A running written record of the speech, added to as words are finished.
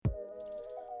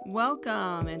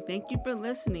Welcome and thank you for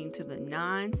listening to the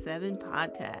 9-7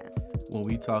 podcast. When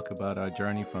we talk about our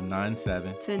journey from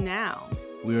 9-7 to now,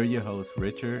 we are your hosts,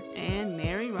 Richard and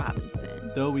Mary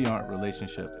Robinson. Though we aren't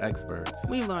relationship experts,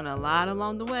 we've learned a lot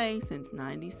along the way since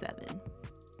 97.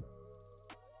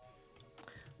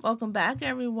 Welcome back,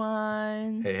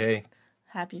 everyone. Hey.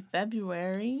 Happy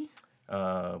February.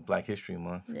 Black History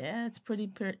Month. Yeah, it's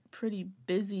pretty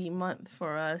busy month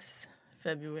for us.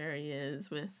 February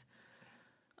is with,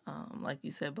 like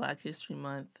you said, Black History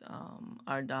Month.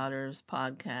 Our daughter's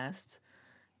podcast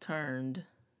turned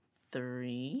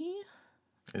 3.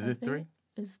 Is it 3?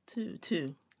 It's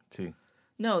 2. 2.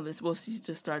 No, she's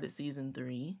just started season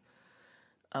 3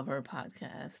 of her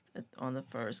podcast on the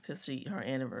 1st because her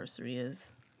anniversary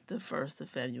is the 1st of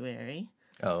February.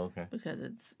 Oh, okay. Because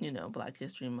it's, Black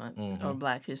History Month or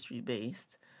Black History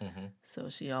based. Mm-hmm. So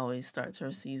she always starts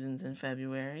her seasons in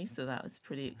February. So that was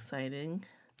pretty exciting.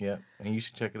 Yeah, and you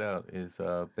should check it out. It's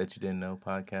Bet You Didn't Know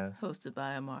podcast. Hosted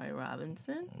by Amari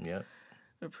Robinson. Yep.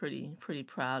 We're pretty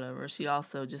proud of her. She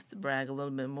also, just to brag a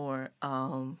little bit more,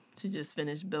 she just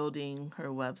finished building her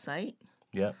website.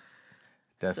 Yep.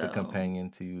 That's a companion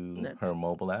to her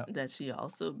mobile app. That she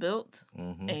also built.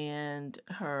 Mm-hmm. And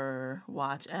her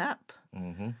watch app.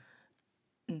 Mm-hmm.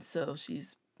 And so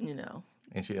she's,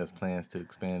 And she has plans to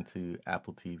expand to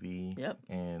Apple TV. Yep.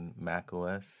 And Mac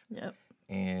OS. Yep.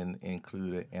 And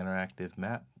include an interactive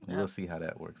map. Yep. We'll see how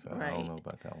that works out. Right. I don't know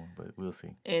about that one, but we'll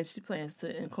see. And she plans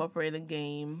to incorporate a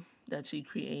game that she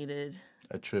created.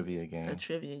 A trivia game.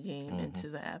 Mm-hmm. Into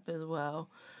the app as well.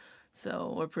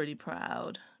 So we're pretty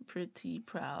proud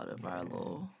of our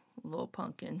little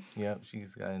pumpkin. Yep,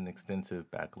 she's got an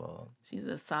extensive backlog. She's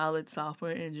a solid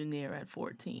software engineer at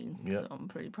 14. Yep. So I'm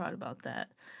pretty proud about that.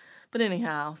 But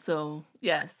anyhow, so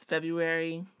yes,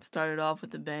 February started off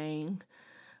with a bang.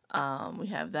 We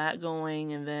have that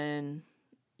going, and then,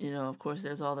 of course,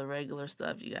 there's all the regular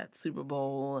stuff. You got Super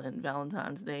Bowl and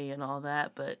Valentine's Day and all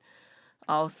that, but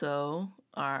also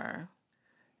our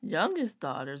youngest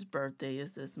daughter's birthday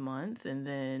is this month, and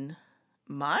then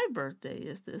my birthday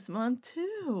is this month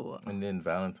too. And then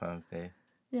Valentine's Day.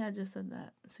 Yeah, I just said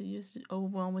that. So you're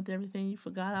overwhelmed with everything. You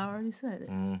forgot I already said it.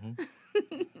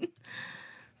 Mm-hmm.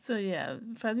 So yeah,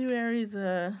 February is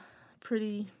a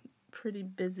pretty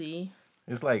busy.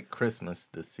 It's like Christmas,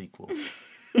 the sequel.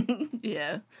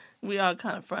 Yeah, we are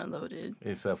kind of front loaded.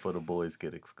 Except for the boys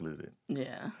get excluded.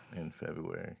 Yeah. In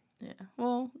February. Yeah.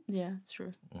 Well, yeah, it's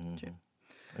true. Mm-hmm. True.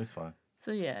 It's fun.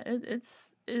 So yeah,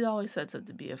 it always sets up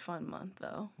to be a fun month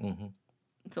though. Mm-hmm.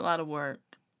 It's a lot of work,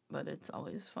 but it's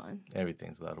always fun.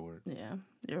 Everything's a lot of work. Yeah,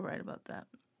 you're right about that.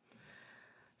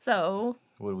 So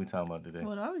what are we talking about today?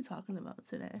 What are we talking about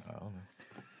today? I don't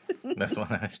know. That's why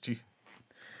I asked you.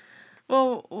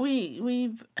 Well,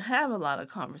 we've have a lot of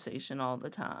conversation all the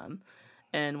time,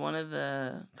 and one of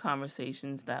the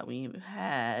conversations that we've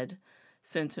had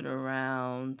centered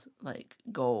around like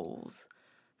goals.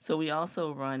 So we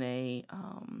also run a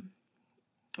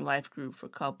life group for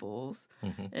couples,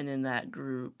 mm-hmm. and in that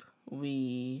group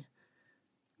we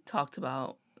talked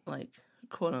about like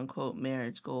quote unquote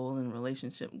marriage goals and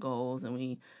relationship goals, and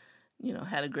we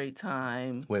had a great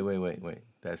time. Wait.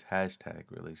 That's hashtag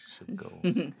relationship goals.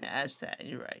 Hashtag,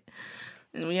 you're right.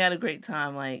 And we had a great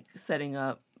time like setting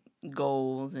up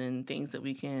goals and things that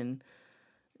we can,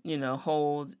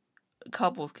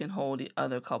 couples can hold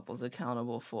other couples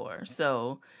accountable for.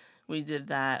 So we did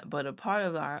that. But a part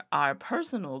of our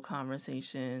personal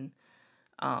conversation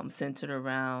centered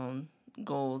around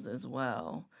goals as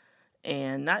well.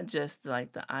 And not just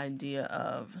like the idea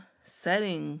of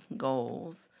setting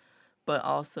goals, but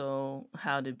also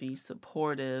how to be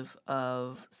supportive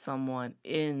of someone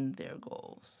in their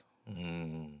goals.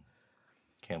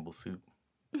 Campbell soup.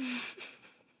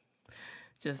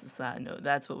 Just a side note,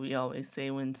 that's what we always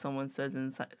say when someone says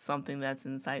something that's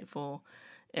insightful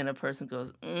and a person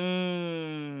goes,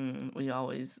 we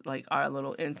always, like, our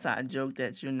little inside joke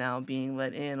that you're now being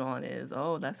let in on is,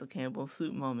 oh, that's a Campbell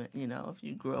soup moment. If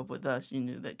you grew up with us, you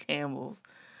knew that Campbell's,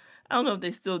 I don't know if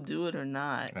they still do it or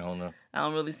not. I don't know. I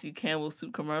don't really see Campbell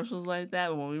soup commercials like that.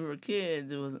 But when we were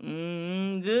kids, it was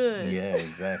good. Yeah,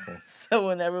 exactly. So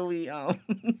whenever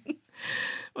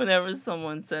whenever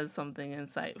someone says something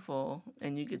insightful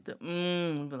and you get the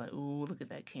we'll be like, ooh, look at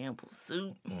that Campbell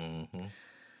soup. Mm-hmm.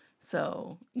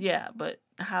 So yeah, but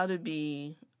how to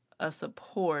be a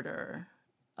supporter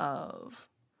of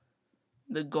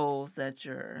the goals that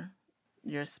your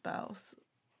spouse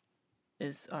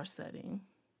are setting.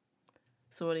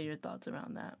 So what are your thoughts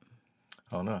around that?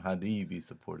 I don't know. How do you be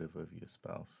supportive of your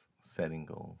spouse setting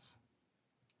goals?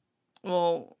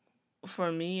 Well,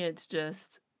 for me, it's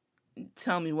just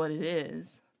tell me what it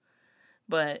is.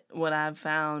 But what I've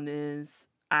found is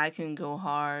I can go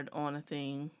hard on a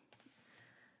thing,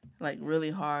 like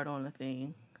really hard on a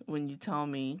thing when you tell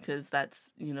me, because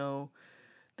that's,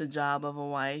 the job of a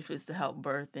wife is to help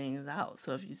birth things out.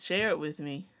 So if you share it with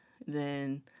me,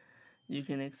 then you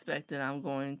can expect that I'm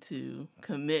going to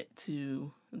commit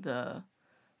to the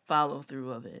follow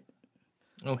through of it.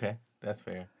 Okay, that's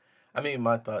fair. I mean,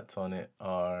 my thoughts on it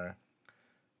are,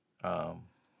 um,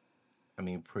 I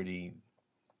mean, pretty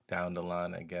down the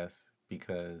line, I guess,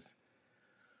 because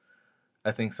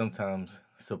I think sometimes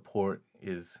support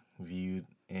is viewed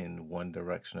in one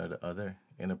direction or the other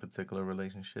in a particular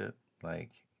relationship.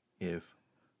 Like, if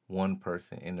one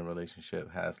person in the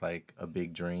relationship has like a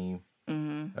big dream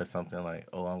Mm-hmm. or something like,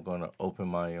 oh, I'm going to open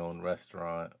my own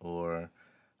restaurant, or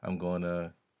I'm going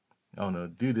to, I don't know,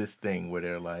 do this thing where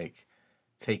they're like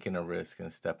taking a risk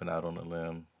and stepping out on a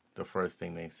limb. The first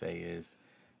thing they say is,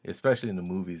 especially in the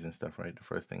movies and stuff, right? The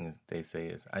first thing they say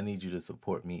is, I need you to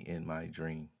support me in my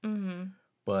dream. Mm-hmm.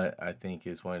 But I think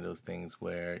it's one of those things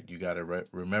where you got to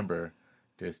remember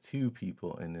there's two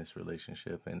people in this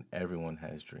relationship, and everyone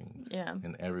has dreams, Yeah.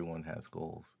 and everyone has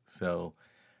goals. So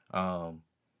um,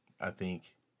 I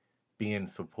think being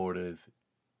supportive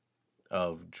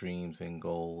of dreams and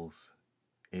goals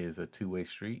is a two-way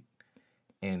street.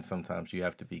 And sometimes you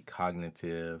have to be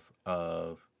cognitive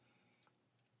of,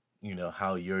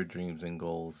 how your dreams and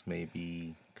goals may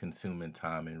be consuming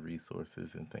time and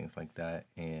resources and things like that.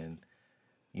 And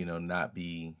not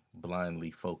be blindly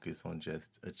focused on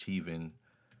just achieving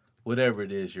whatever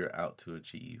it is you're out to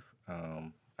achieve.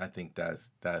 I think that's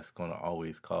going to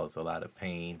always cause a lot of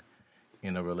pain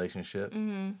in a relationship,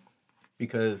 Mm-hmm.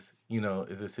 because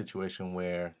it's a situation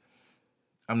where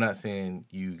I'm not saying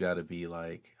you got to be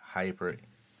like hyper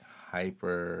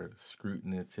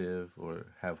scrutinative or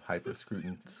have hyper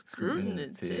scrutinative.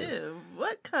 Scrutinative.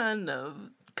 What kind of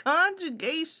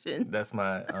conjugation? That's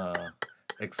my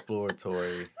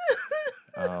exploratory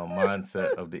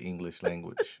mindset of the English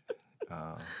language.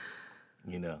 Uh,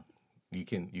 you know, you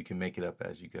can make it up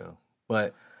as you go,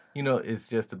 but it's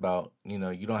just about you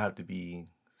don't have to be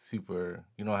super.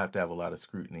 You don't have to have a lot of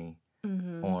scrutiny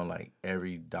Mm-hmm. on like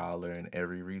every dollar and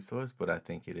every resource, but I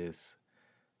think it is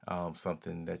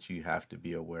something that you have to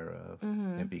be aware of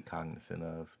Mm-hmm. and be cognizant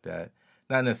of. That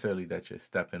not necessarily that you're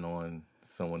stepping on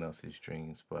someone else's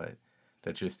dreams, but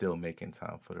that you're still making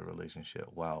time for the relationship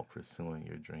while pursuing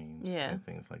your dreams Yeah. and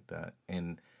things like that,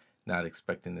 and not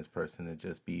expecting this person to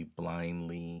just be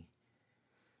blindly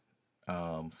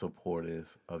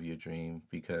supportive of your dream,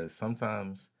 because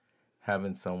sometimes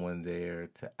having someone there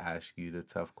to ask you the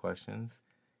tough questions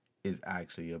is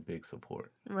actually a big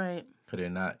support, Right.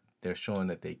 because they're showing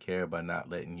that they care by not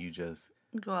letting you just,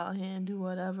 Go out here and do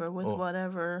whatever with or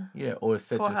whatever yeah, or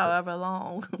set for yourself, however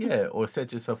long. yeah, or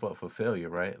set yourself up for failure,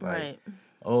 right? Like, Right.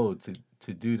 oh,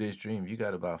 to do this dream you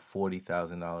got about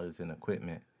 $40,000 in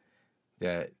equipment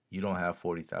that you don't have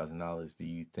 $40,000. Do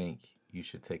you think you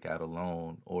should take out a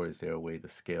loan, or is there a way to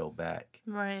scale back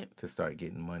Right. to start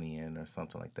getting money in or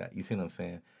something like that? You see what I'm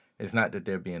saying? It's not that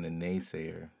they're being a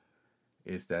naysayer.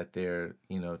 It's that they're,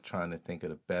 trying to think of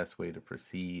the best way to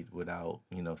proceed without,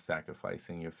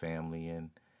 sacrificing your family and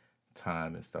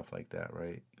time and stuff like that,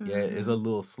 right? Yeah, it's Mm-hmm. a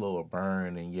little slower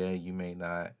burn, and yeah, you may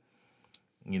not,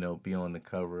 be on the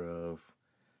cover of,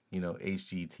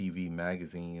 HGTV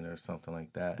magazine or something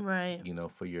like that, Right.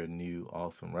 for your new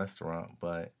awesome restaurant,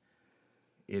 but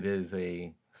it is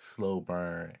a slow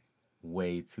burn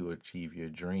way to achieve your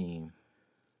dream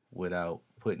without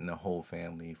putting the whole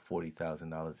family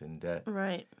 $40,000 in debt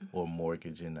Right. or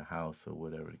mortgage in the house or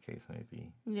whatever the case may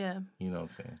be. Yeah. You know what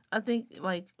I'm saying? I think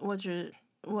like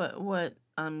what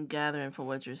I'm gathering from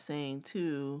what you're saying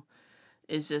too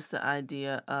is just the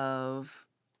idea of,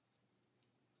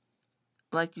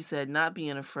 like you said, not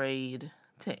being afraid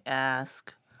to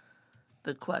ask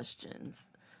the questions.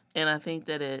 And I think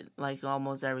that it, like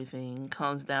almost everything,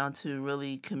 comes down to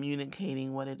really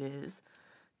communicating what it is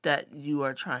that you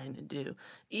are trying to do.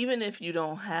 Even if you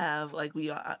don't have, like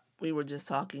we were just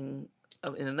talking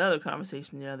in another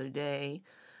conversation the other day,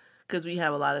 because we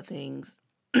have a lot of things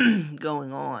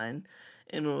going on,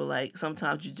 and we were like,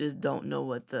 sometimes you just don't know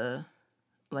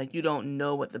you don't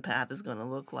know what the path is going to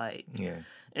look like. Yeah.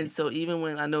 And so even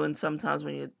when I know, and sometimes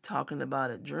when you're talking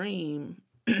about a dream,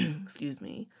 excuse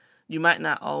me, you might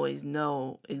not always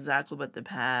know exactly what the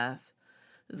path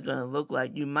is going to look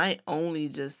like. You might only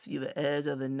just see the edge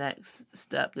of the next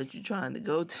step that you're trying to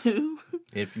go to.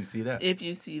 If you see that. If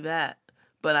you see that.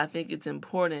 But I think it's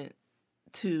important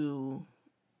to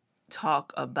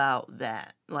talk about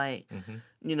that. Like,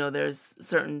 there's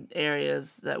certain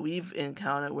areas that we've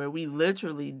encountered where we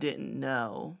literally didn't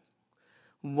know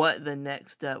what the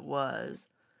next step was,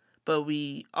 but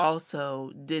we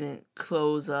also didn't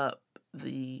close up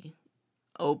the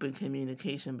open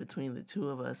communication between the two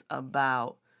of us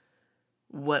about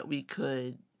what it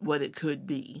could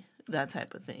be, that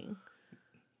type of thing.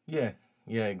 Yeah,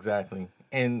 yeah, exactly.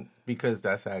 And because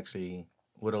that's actually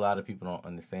what a lot of people don't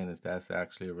understand is that's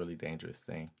actually a really dangerous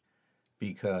thing.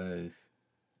 Because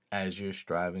as you're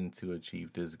striving to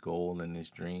achieve this goal and this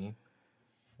dream,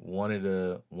 one of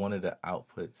the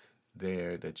outputs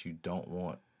there that you don't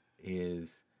want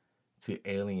is to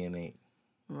alienate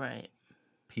Right.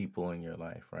 people in your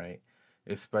life, right?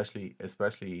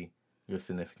 Especially your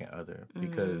significant other, Mm-hmm.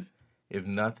 because if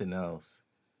nothing else,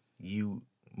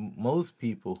 most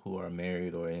people who are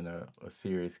married or in a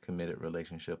serious committed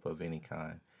relationship of any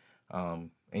kind, and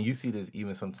you see this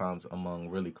even sometimes among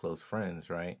really close friends,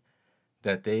 right?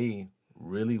 That they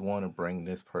really want to bring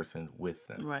this person with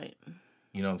them. Right.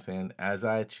 You know what I'm saying? As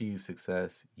I achieve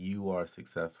success, you are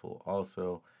successful.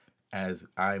 Also, as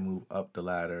I move up the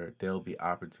ladder, there'll be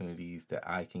opportunities that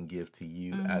I can give to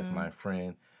you as Mm-hmm. my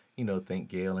friend. Think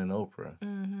Gail and Oprah.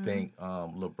 Mm-hmm. Think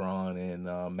LeBron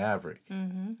and Maverick.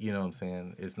 Mm-hmm. You know what I'm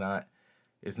saying? It's not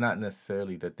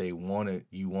necessarily that you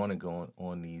want to go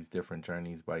on these different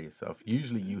journeys by yourself.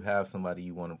 Usually you have somebody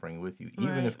you want to bring with you,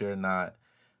 even Right. if they're not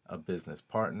a business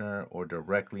partner or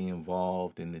directly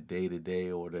involved in the day to day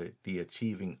or the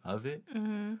achieving of it.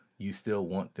 Mm-hmm. You still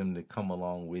want them to come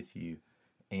along with you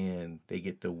and they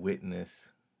get to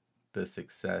witness the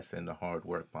success and the hard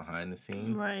work behind the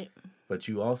scenes. Right. But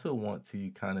you also want to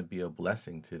kind of be a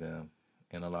blessing to them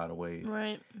in a lot of ways.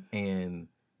 Right. And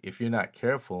if you're not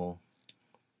careful,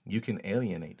 you can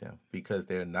alienate them because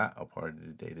they're not a part of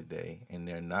the day to day and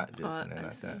they're not this Oh, and they're I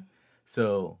not that. see.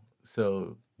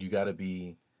 So you got to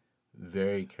be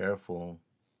very careful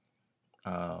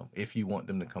if you want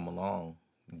them to come along.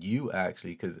 You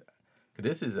actually, because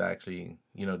this is actually,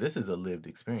 this is a lived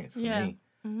experience for Yeah. me,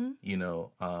 Mm-hmm. you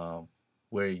know,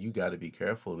 where you got to be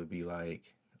careful to be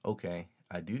like, okay,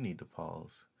 I do need to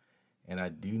pause and I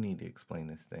do need to explain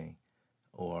this thing,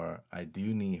 or I do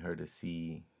need her to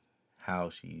see how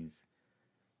she's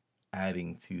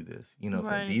adding to this. You know what I'm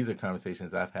saying? Right. These are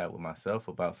conversations I've had with myself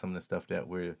about some of the stuff that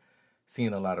we're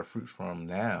seeing a lot of fruits from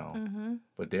now. Mm-hmm.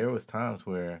 But there was times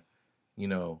where, you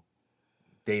know,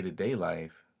 day to day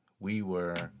life, we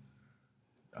were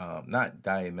not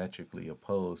diametrically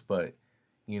opposed, but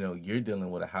you're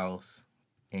dealing with a house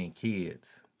and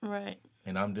kids, Right.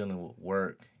 and I'm dealing with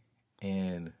work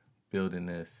and building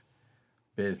this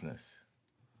business.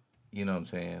 You know what I'm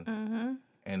saying? Mm-hmm.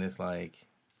 And it's like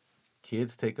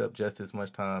kids take up just as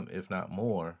much time, if not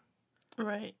more,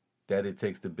 Right. that it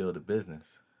takes to build a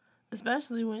business.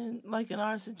 Especially when, like in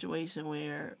our situation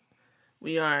where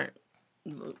we aren't,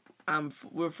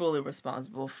 we're fully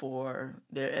responsible for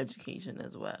their education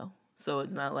as well. So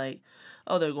it's not like,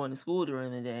 oh, they're going to school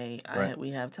during the day. Right. We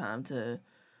have time to,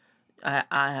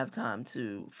 I have time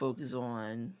to focus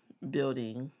on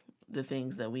building the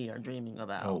things that we are dreaming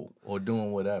about. Oh, or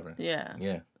doing whatever. Yeah.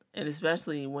 Yeah. And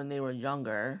especially when they were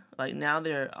younger, like now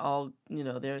they're all,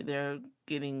 they're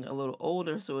getting a little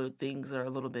older, so things are a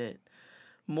little bit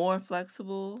more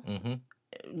flexible,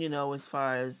 Mm-hmm. as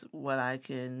far as what I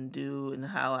can do and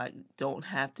how I don't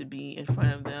have to be in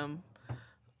front of them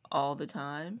all the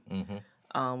time.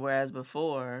 Mm-hmm. Whereas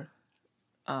before,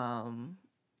 um,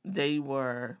 they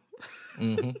were,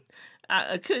 Mm-hmm.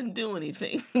 I couldn't do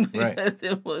anything Right. because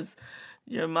it was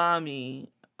your mommy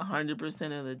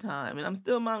 100% of the time. And I'm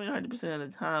still mommy 100% of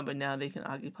the time, but now they can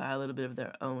occupy a little bit of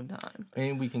their own time.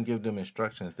 And we can give them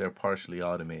instructions. They're partially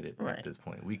automated at Right. this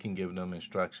point. We can give them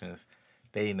instructions.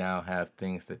 They now have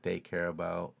things that they care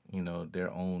about,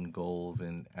 their own goals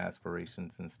and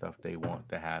aspirations and stuff they want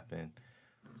to happen.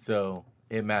 So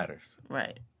it matters.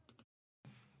 Right.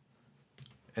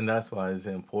 And that's why it's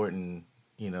important,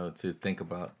 to think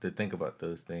about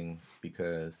those things,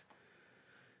 because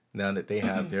now that they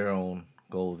have their own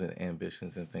goals and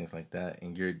ambitions and things like that,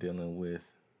 and you're dealing with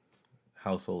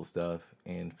household stuff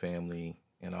and family,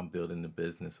 and I'm building the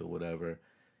business or whatever,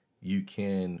 you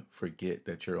can forget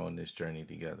that you're on this journey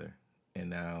together. And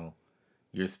now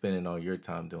you're spending all your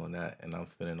time doing that, and I'm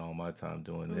spending all my time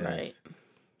doing Right. this.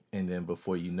 And then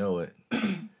before you know it,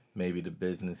 maybe the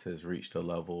business has reached a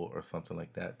level or something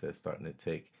like that that's starting to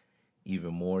take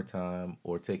even more time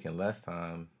or taking less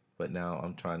time. But now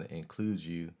I'm trying to include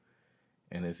you,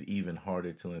 and it's even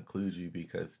harder to include you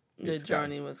because The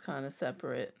journey was kind of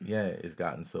separate. it's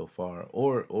gotten so far.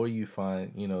 Or you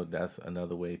find, that's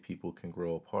another way people can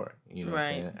grow apart. You know what I'm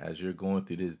Right. saying? As you're going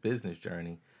through this business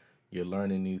journey, you're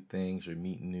learning new things, you're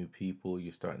meeting new people,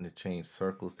 you're starting to change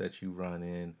circles that you run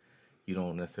in, you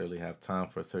don't necessarily have time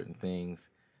for certain things,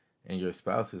 and your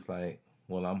spouse is like,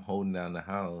 well, I'm holding down the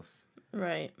house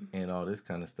Right. and all this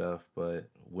kind of stuff, but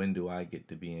when do I get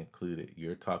to be included?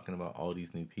 You're talking about all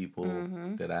these new people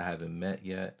Mm-hmm. that I haven't met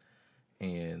yet,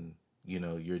 and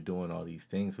you're doing all these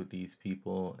things with these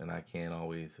people, and I can't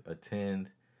always attend.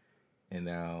 And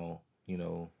now,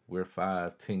 we're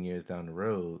 5, 10 years down the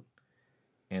road,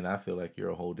 and I feel like you're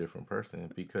a whole different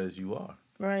person because you are.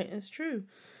 Right. It's true.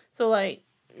 So, like,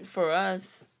 for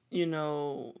us,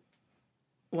 one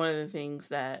of the things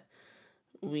that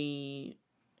we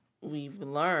we've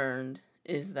learned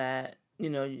is that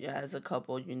as a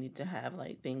couple you need to have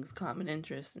like things common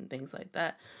interests and things like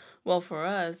that. Well, for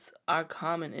us, our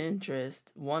common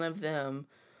interest, one of them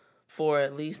for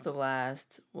at least the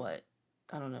last, what,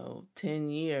 I don't know, 10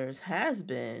 years has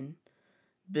been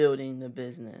building the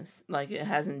business. Like, it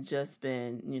hasn't just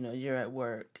been, you're at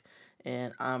work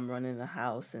and I'm running the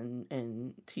house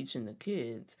and teaching the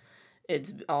kids.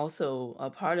 It's also a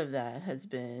part of that has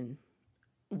been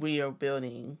we are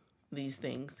building these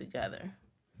things together.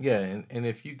 Yeah, and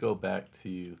if you go back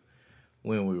to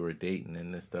when we were dating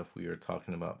and the stuff we were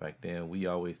talking about back then, we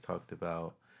always talked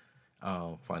about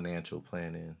financial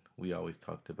planning. We always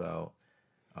talked about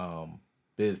um,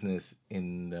 business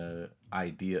in the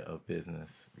idea of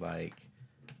business. Like,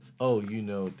 oh,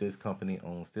 this company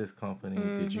owns this company.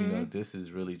 Did you know Mm-hmm. this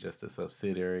is really just a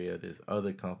subsidiary of this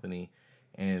other company?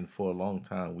 And for a long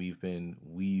time, we've been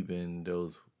weaving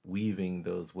those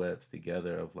webs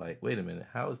together of like, wait a minute,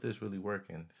 how is this really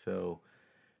working? So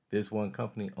this one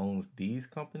company owns these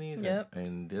companies, and, Yep.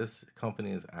 and this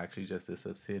company is actually just a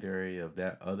subsidiary of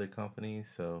that other company.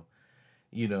 So,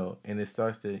 and it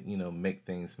starts to, make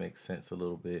things make sense a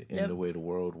little bit in the Yep. way the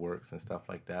world works and stuff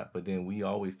like that. But then we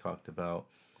always talked about,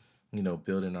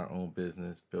 building our own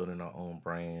business, building our own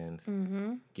brands,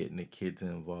 Mm-hmm. getting the kids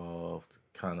involved,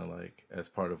 kind of like as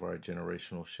part of our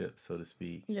generational ship, so to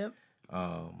speak. Yep.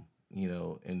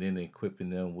 And then equipping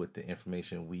them with the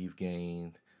information we've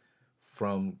gained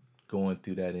from going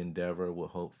through that endeavor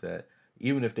with hopes that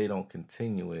even if they don't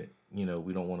continue it, we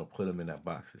don't want to put them in that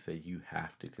box to say you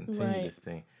have to continue Right. this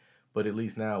thing. But at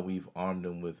least now we've armed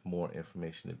them with more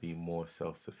information to be more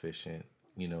self sufficient,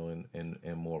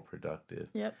 and more productive.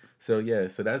 Yep. So yeah,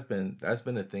 so that's been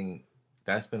a thing,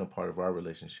 that's been a part of our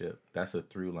relationship. That's a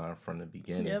through line from the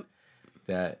beginning. Yep.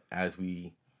 That as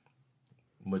we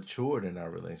matured in our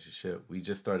relationship, we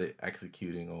just started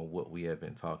executing on what we had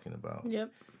been talking about.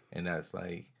 Yep. And that's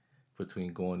like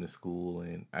between going to school,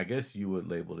 and I guess you would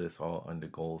label this all under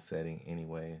goal setting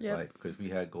anyway. Yep. Like, because we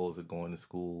had goals of going to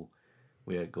school,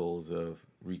 we had goals of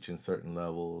reaching certain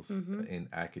levels Mm-hmm. in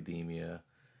academia.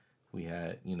 We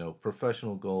had,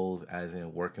 professional goals, as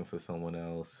in working for someone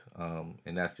else.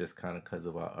 And that's just kind of because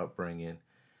of our upbringing.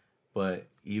 But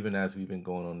even as we've been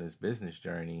going on this business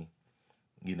journey,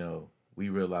 you know, we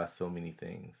realized so many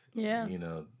things, Yeah.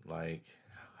 like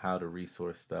how to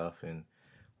resource stuff and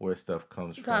where stuff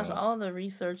comes Gosh, from. all the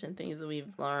research and things that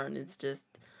we've learned,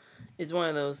 it's one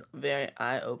of those very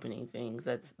eye-opening things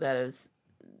that has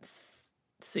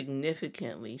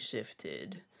significantly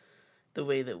shifted the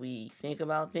way that we think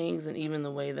about things and even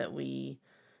the way that we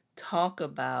talk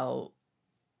about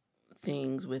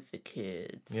things with the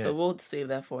kids. Yeah, But we'll save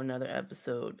that for another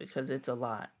episode because it's a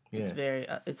lot. yeah.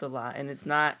 It's a lot, and it's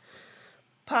not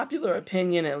popular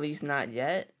opinion, at least not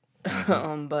yet.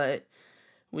 Hmm. But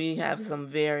we have some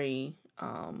very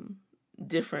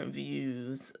different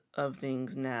views of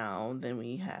things now than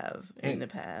we have in And the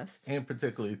past. and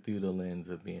particularly through the lens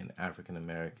of being African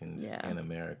Americans Yeah. in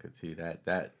America too.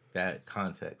 That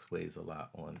context weighs a lot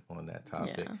on that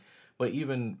topic. Yeah. But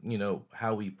even,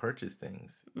 how we purchase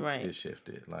things Right. is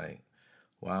shifted. Like,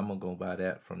 well, I'm gonna go buy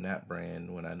that from that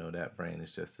brand when I know that brand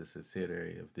is just a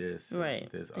subsidiary of this, and Right.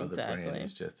 this other brand Exactly.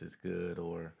 is just as good,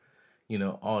 or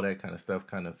all that kind of stuff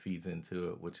kind of feeds into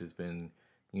it, which has been,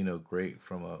 great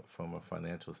from a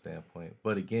financial standpoint.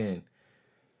 But again,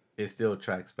 it still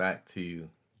tracks back to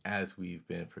as we've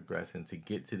been progressing to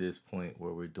get to this point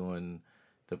where we're doing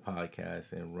the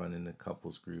podcast and running the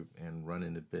couples group and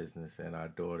running the business, and our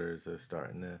daughters are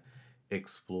starting to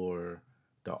explore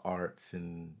the arts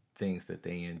and things that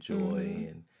they enjoy,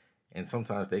 Mm-hmm. and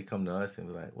sometimes they come to us and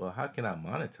be like, well, how can I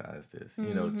monetize this? Just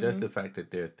Mm-hmm. the fact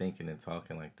that they're thinking and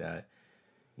talking like that,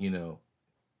 you know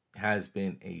has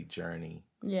been a journey,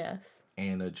 Yes.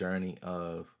 and a journey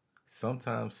of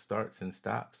sometimes starts and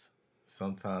stops,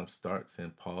 sometimes starts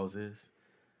and pauses.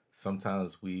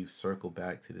 Sometimes we've circled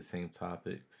back to the same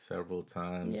topic several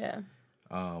times. Yeah.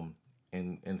 Um,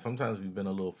 and sometimes we've been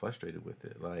a little frustrated with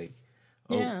it. Like,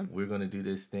 oh, Yeah. we're going to do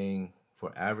this thing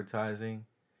for advertising,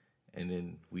 and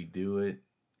then we do it,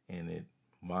 and it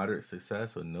moderate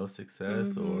success or no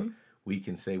success, or Mm-hmm. we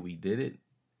can say we did it,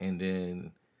 and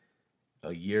then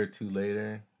a year or two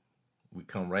later, we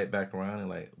come right back around and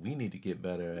like we need to get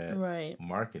better at Right.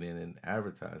 marketing and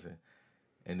advertising,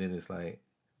 and then it's like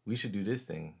we should do this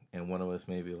thing, and one of us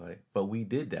may be like, but we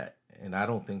did that, and I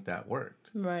don't think that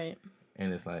worked, Right.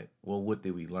 and it's like, well, what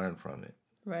did we learn from it?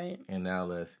 Right. And now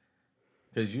let's,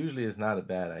 because usually it's not a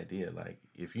bad idea. Like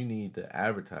if you need to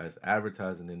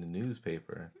advertising in the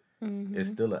newspaper, it's Mm-hmm.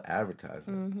 still an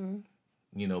advertisement,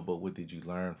 Mm-hmm. but what did you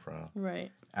learn from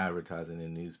Right. advertising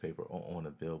in the newspaper or on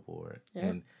a billboard?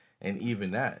 Yep. And even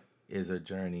that is a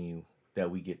journey that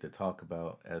we get to talk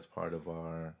about as part of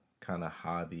our kind of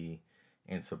hobby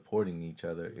and supporting each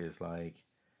other, is like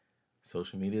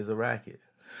social media is a racket.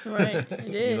 Right. It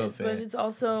You know what I'm is, but saying? it's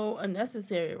also a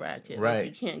necessary racket. Like you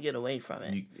Right. can't get away from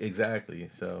it. Exactly.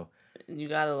 So You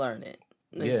got to learn it.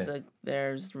 yeah, It's like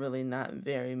there's really not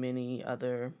very many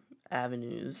other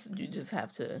avenues. You just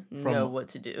have to know from what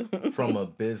to do. from a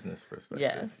business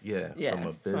perspective. Yes. Yeah, from a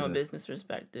Yes. From a business, business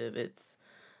perspective, it's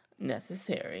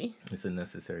necessary. it's a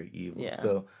necessary evil. Yeah.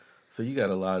 So you got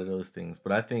a lot of those things,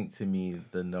 but I think to me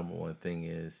the number one thing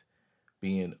is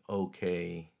being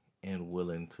okay and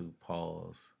willing to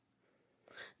pause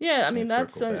Yeah, I and mean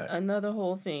that's circle back. another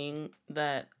whole thing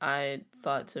that I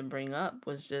thought to bring up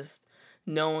was just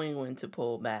knowing when to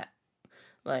pull back,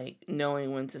 like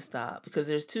knowing when to stop, because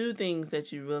there's two things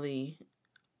that you really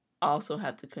also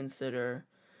have to consider,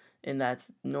 and that's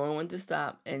knowing when to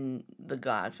stop and the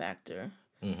God factor.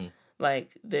 Hmm.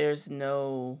 Like there's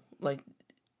no like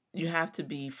you have to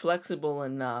be flexible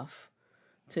enough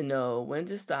to know when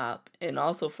to stop and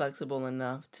also flexible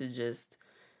enough to just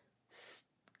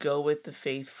go with the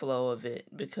faith flow of it,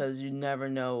 because you never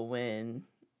know when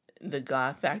the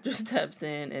God factor steps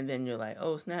in and then you're like,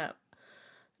 oh snap,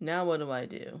 now what do I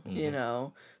do? Hmm.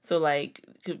 So like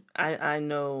I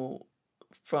know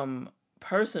from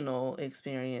personal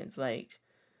experience, like,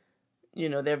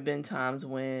 there have been times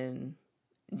when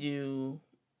you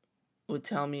would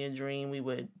tell me a dream, we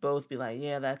would both be like,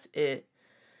 yeah, that's it.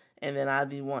 And then I'd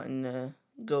be wanting to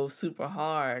go super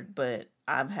hard, but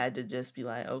I've had to just be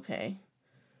like, okay,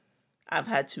 I've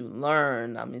had to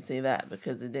learn. I mean, say that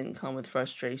because it didn't come with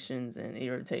frustrations and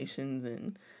irritations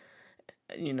and,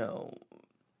 you know,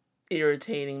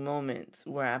 irritating moments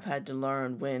where I've had to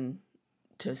learn when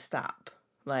to stop.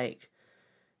 Like,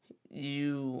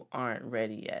 you aren't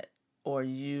ready yet, or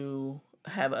you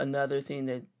have another thing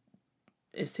that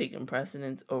is taking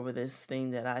precedence over this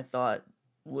thing that I thought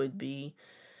would be,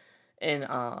 and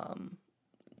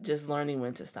just learning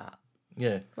when to stop.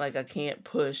 Yeah. Like I can't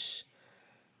push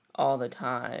all the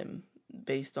time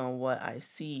based on what I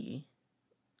see,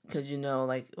 because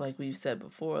like we've said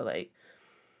before, like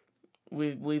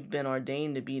we've been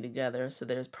ordained to be together, so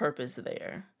there's purpose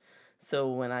there. So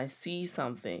when I see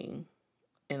something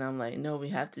and I'm like, no, we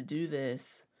have to do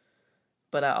this,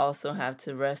 but I also have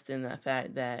to rest in the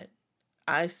fact that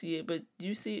I see it, but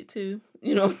you see it too.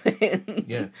 You know what I'm saying?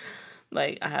 Yeah.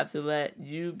 Like I have to let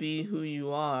you be who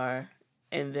you are,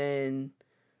 and then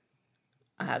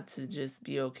I have to just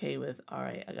be okay with, all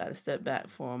right, I got to step back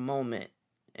for a moment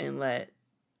and let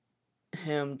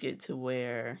him get to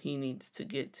where he needs to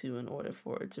get to in order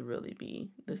for it to really be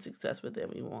the success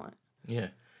that we want. Yeah.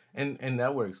 And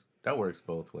that works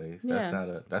both ways. Yeah.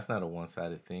 That's not a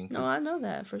one-sided thing, No, cuz I know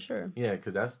that for sure. yeah,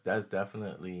 cuz that's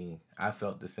definitely, I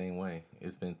felt the same way.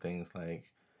 It's been things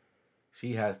like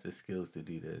she has the skills to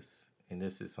do this, and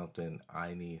this is something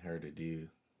I need her to do,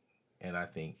 and I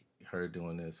think her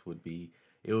doing this would be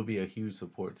a huge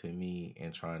support to me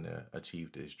in trying to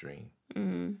achieve this dream.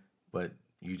 Mm-hmm. But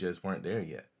you just weren't there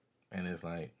yet. And it's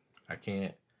like I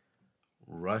can't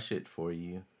rush it for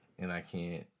you, and I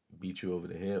can't beat you over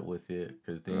the head with it,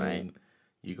 because Right. then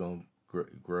you're going to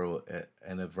grow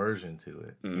an aversion to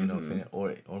it. You know what I'm Mm-hmm.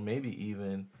 saying? Or maybe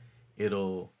even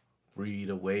it'll breed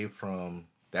away from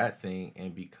that thing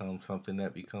and become something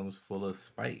that becomes full of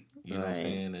spite. You know what I'm Right.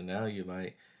 saying? And now you're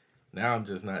like, now I'm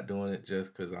just not doing it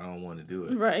just because I don't want to do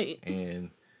it. Right.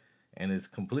 And it's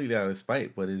completely out of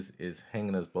spite, but it's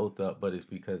hanging us both up. But it's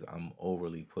because I'm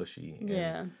overly pushy, and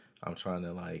Yeah. I'm trying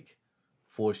to like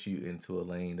force you into a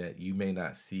lane that you may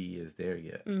not see is there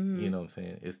yet. Mm-hmm. You know what I'm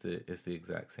saying? It's the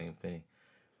exact same thing.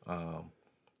 Um,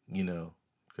 you know,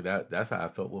 cause that's how I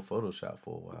felt with Photoshop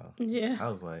for a while. Yeah. I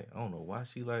was like, I don't know why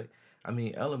she like. I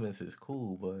mean, Elements is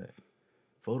cool, but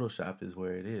Photoshop is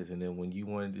where it is. And then when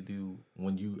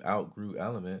you outgrew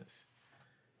Elements,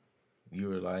 you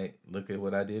were like, look at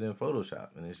what I did in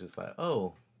Photoshop. And it's just like,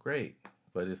 oh, great.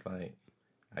 But it's like,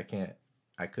 I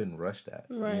couldn't rush that.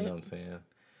 You know Right. what I'm saying?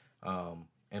 Um,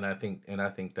 and I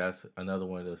think that's another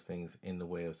one of those things in the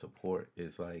way of support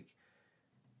is like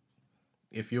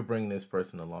if you're bringing this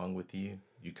person along with you,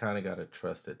 you kind of got to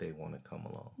trust that they want to come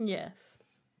along. Yes.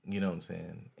 You know what I'm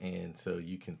saying? And so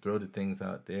you can throw the things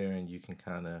out there and you can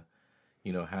kind of,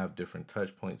 have different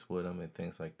touch points with them and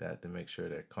things like that to make sure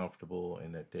they're comfortable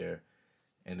and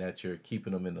that you're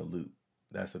keeping them in the loop.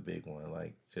 That's a big one.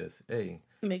 Like just, hey,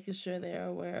 Making sure they're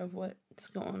aware of what's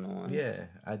going on. yeah,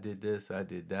 I did this, I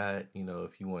did that.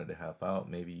 If you wanted to help out,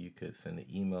 maybe you could send an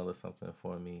email or something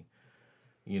for me,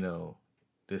 you know,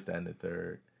 this, that, and the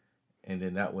third. And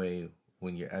then that way,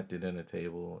 when you're at the dinner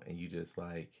table and you just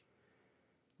like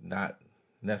not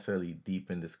necessarily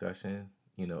deep in discussion,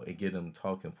 it get them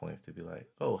talking points to be like,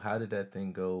 oh, how did that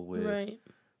thing go with Right.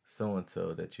 so and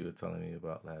so that you were telling me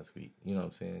about last week? You know what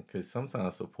I'm saying? Because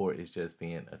sometimes support is just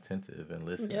being attentive and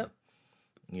listening. Yep.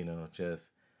 Just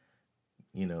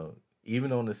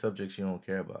even on the subjects you don't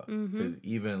care about. Because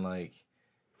even like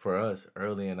for us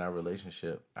early in our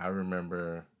relationship, I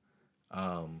remember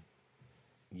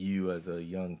you as a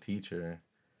young teacher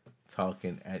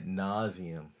talking ad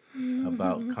nauseum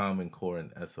about Common Core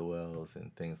and SOLs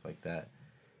and things like that.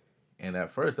 And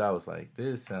at first I was like,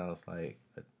 this sounds like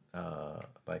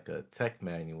a tech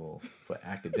manual for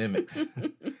academics,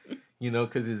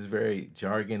 because it's very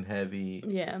jargon heavy.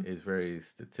 Yeah. It's very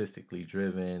statistically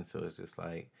driven. So it's just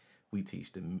like we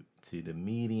teach to the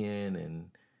median and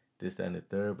this, that, and the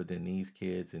third, but then these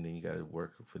kids, and then you got to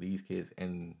work for these kids.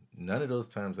 And none of those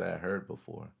terms I had heard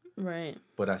before. Right.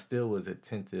 But I still was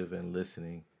attentive and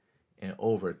listening. And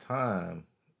over time,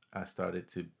 I started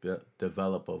to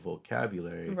develop a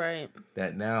vocabulary Right.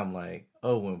 that now I'm like,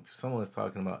 oh, when someone's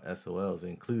talking about SOLs,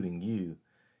 including you,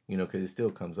 because it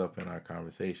still comes up in our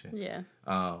conversation. Yeah.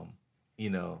 I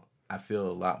feel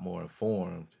a lot more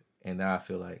informed. And now I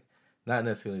feel like not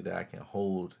necessarily that I can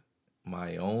hold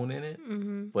my own in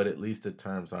it, but at least the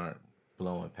terms aren't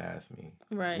blowing past me.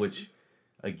 Right. Which,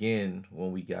 again,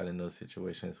 when we got in those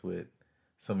situations with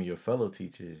some of your fellow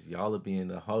teachers, y'all would be in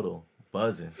the huddle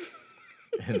buzzing.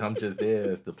 And I'm just there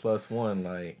as the plus one,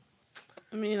 like.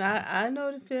 I mean, I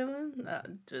know the feeling.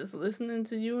 Just listening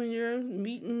to you and your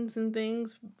meetings and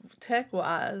things, tech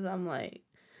wise, I'm like,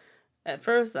 at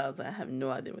first I was like, I have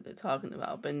no idea what they're talking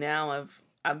about, but now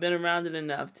I've been around it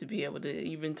enough to be able to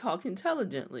even talk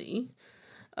intelligently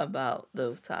about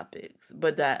those topics.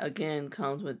 But that again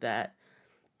comes with that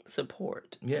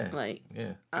support. Yeah. Like,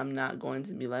 yeah. I'm not going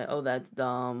to be like, oh, that's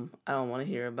dumb. I don't want to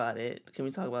hear about it. Can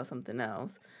we talk about something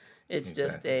else? It's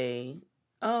just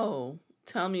oh,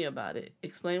 tell me about it.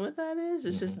 Explain what that is.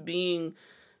 It's just being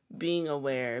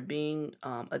aware, being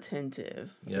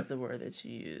attentive is the word that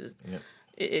you used. Yep.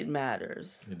 It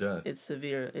matters. It does. It's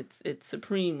severe. It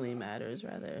supremely matters,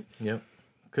 rather. Yep.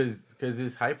 Because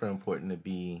it's hyper important to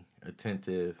be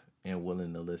attentive and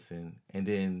willing to listen. And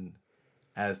then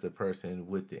as the person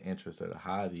with the interest or the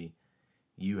hobby,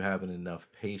 you having enough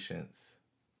patience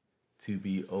to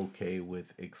be okay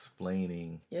with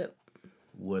explaining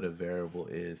what a variable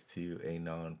is to a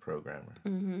non-programmer.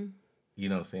 Mm-hmm. You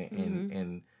know what I'm saying?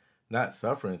 And not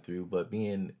suffering through, but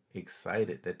being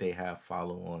excited that they have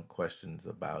follow-on questions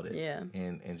about it. Yeah.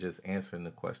 And just answering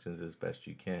the questions as best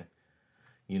you can.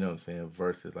 You know what I'm saying?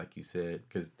 Versus, like you said,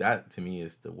 because that to me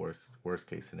is the worst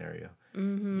case scenario.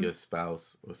 Mm-hmm. Your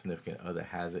spouse or significant other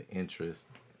has an interest,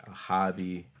 a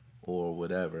hobby, or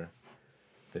whatever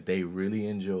that they really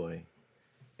enjoy,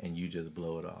 and you just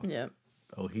blow it off. Yep.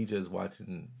 Oh, he just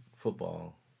watching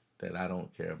football that I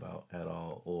don't care about at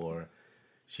all, or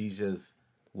she's just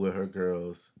with her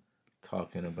girls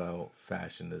talking about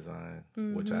fashion design,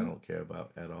 which I don't care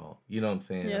about at all. You know what I'm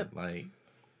saying? Yep. Like,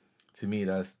 to me,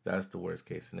 that's the worst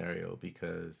case scenario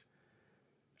because,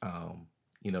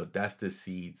 that's the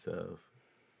seeds of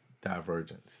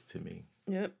divergence to me.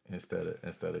 Yep.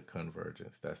 Instead of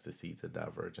convergence, that's the seeds of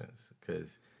divergence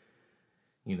because,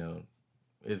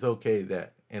 it's okay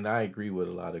that, and I agree with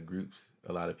a lot of groups,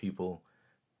 a lot of people,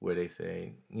 where they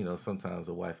say, sometimes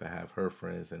a wife will have her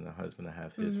friends and the husband will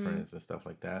have his friends and stuff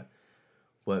like that.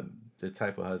 But the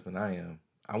type of husband I am,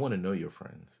 I want to know your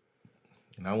friends.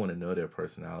 And I want to know their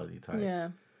personality types. Yeah.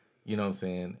 You know what I'm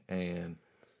saying? And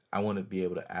I want to be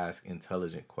able to ask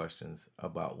intelligent questions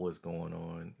about what's going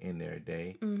on in their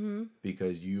day. Mm-hmm.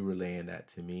 Because you relaying that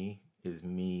to me is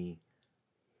me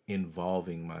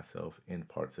involving myself in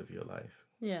parts of your life.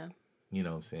 Yeah. You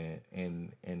know what I'm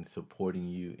saying? And supporting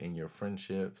you in your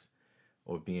friendships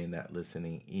or being that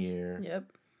listening ear. Yep.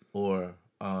 Or,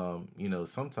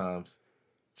 sometimes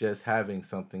just having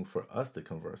something for us to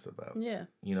converse about. Yeah.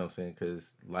 You know what I'm saying?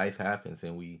 Because life happens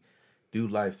and we do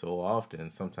life so often.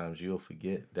 Sometimes you'll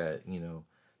forget that,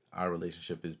 our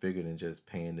relationship is bigger than just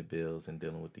paying the bills and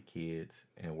dealing with the kids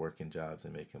and working jobs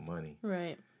and making money.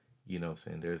 Right. You know what I'm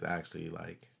saying? There's actually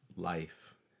like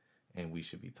life, and we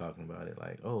should be talking about it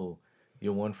like, oh,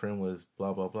 your one friend was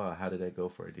blah blah blah. How did that go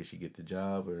for her? Did she get the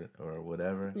job or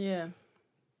whatever? Yeah.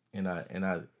 And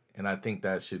I think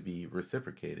that should be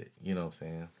reciprocated. You know what I'm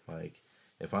saying? Like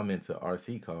if I'm into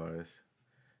RC cars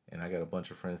and I got a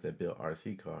bunch of friends that build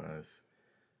RC cars,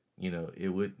 you know,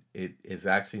 it's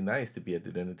actually nice to be at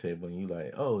the dinner table and you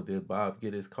like, oh, did Bob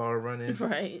get his car running?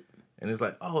 Right. And it's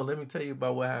like, oh, let me tell you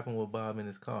about what happened with Bob in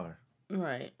his car.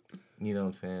 Right. You know what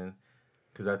I'm saying?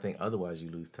 Because I think otherwise you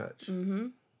lose touch. Mm-hmm.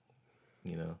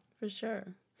 You know? For sure.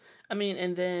 I mean,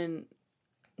 and then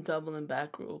doubling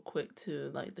back real quick to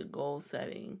like the goal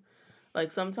setting. Like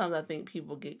sometimes I think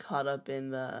people get caught up in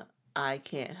the I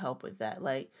can't help with that.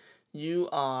 Like you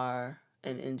are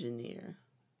an engineer,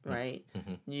 right?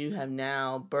 Mm-hmm. You have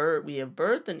now we have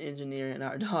birthed an engineer in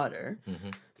our daughter. Mm-hmm.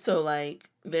 So like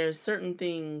there's certain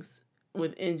things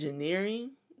with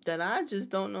engineering that I just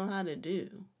don't know how to do.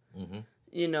 Mm-hmm.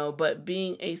 You know, but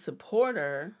being a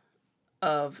supporter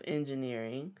of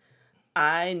engineering,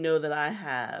 I know that I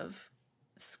have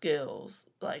skills.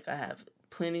 Like I have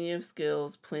plenty of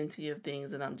skills, plenty of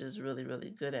things that I'm just really, really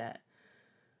good at.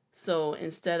 So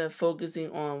instead of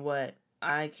focusing on what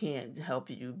I can't help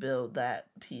you build that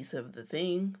piece of the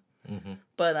thing, Mm-hmm.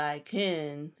 but I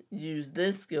can use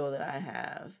this skill that I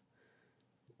have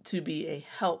to be a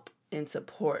help in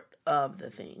support of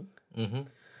the thing. Mm-hmm.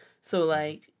 So,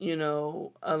 like, you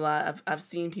know, I've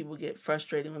seen people get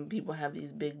frustrated when people have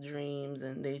these big dreams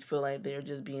and they feel like they're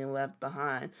just being left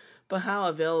behind. But how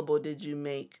available did you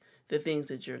make the things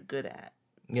that you're good at?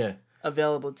 Yeah.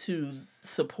 Available to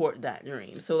support that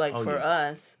dream. So, like, for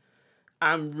us,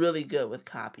 I'm really good with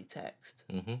copy text.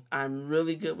 Mm-hmm. I'm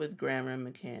really good with grammar and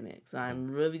mechanics.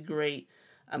 I'm really great.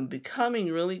 I'm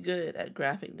becoming really good at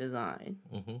graphic design.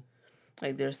 Mm-hmm.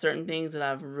 Like there's certain things that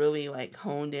I've really like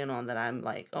honed in on that I'm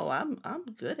like, oh, I'm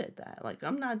good at that. Like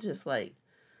I'm not just like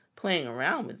playing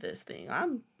around with this thing.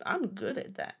 I'm good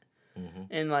at that. Mm-hmm.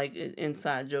 And like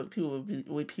inside joke, people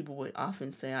would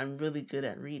often say I'm really good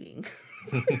at reading.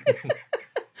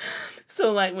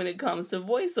 So like when it comes to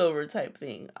voiceover type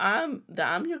thing, I'm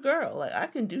your girl. Like I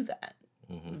can do that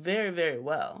very, very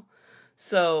well.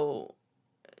 So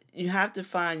you have to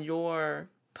find your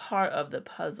part of the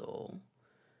puzzle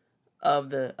of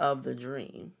the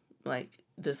dream. Like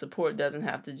the support doesn't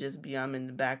have to just be I'm in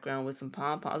the background with some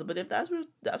pom poms, but if that's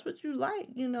what you like,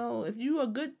 you know, if you a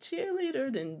good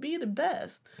cheerleader, then be the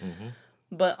best. Mm-hmm.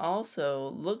 But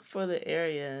also look for the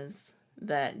areas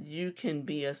that you can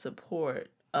be a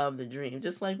support of the dream,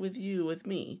 just like with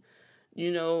me.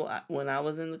 You know, when I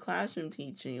was in the classroom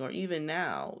teaching, or even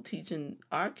now teaching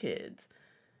our kids,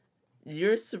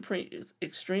 you're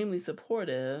extremely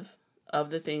supportive of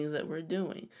the things that we're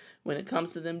doing. When it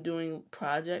comes to them doing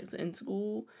projects in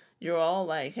school, you're all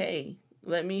like, "Hey,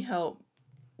 let me help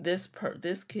this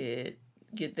kid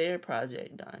get their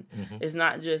project done." Mm-hmm. It's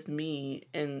not just me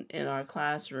in our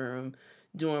classroom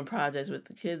doing projects with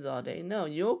the kids all day. No,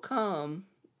 you'll come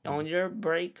on your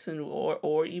breaks and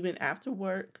or even after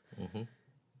work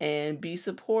and be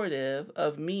supportive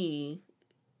of me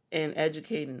in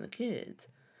educating the kids.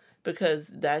 Because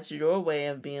that's your way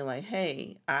of being like,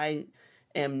 hey, I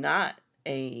am not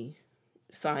a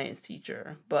science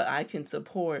teacher, but I can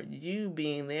support you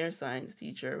being their science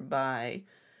teacher by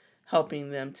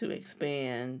helping them to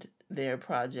expand their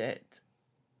project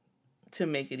to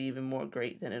make it even more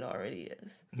great than it already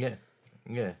is. Yeah.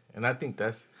 Yeah. And I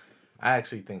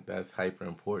actually think that's hyper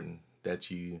important that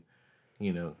you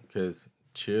know, because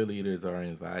cheerleaders are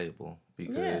invaluable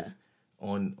because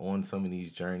on some of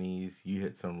these journeys, you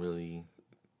hit some really,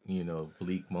 you know,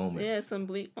 bleak moments. Yeah, some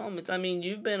bleak moments. I mean,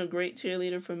 you've been a great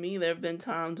cheerleader for me. There have been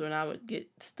times when I would get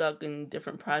stuck in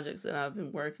different projects that I've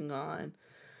been working on.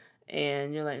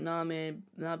 And you're like, nah, man,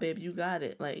 nah, babe, you got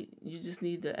it. Like, you just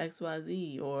need the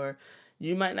XYZ. Or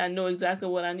you might not know exactly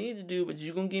what I need to do, but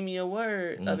you're going to give me a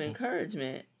word of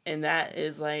encouragement. And that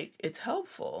is like, it's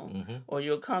helpful. Or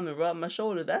you'll come and rub my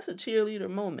shoulder. That's a cheerleader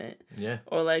moment. Yeah.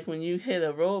 Or like when you hit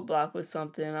a roadblock with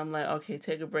something, I'm like, okay,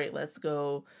 take a break. Let's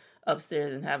go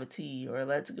upstairs and have a tea. Or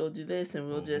let's go do this. And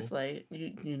we'll just like,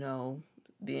 you know,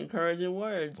 the encouraging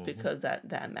words because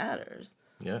that matters.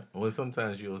 Yeah. Well,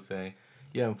 sometimes you'll say,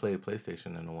 you haven't played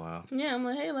PlayStation in a while. Yeah, I'm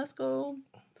like, hey, let's go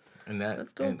play. And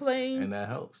that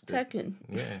helps. Tekken.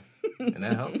 Yeah. And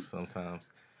that helps sometimes.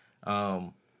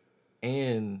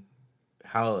 And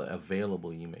how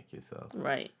available you make yourself.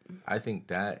 Right. I think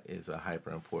that is a hyper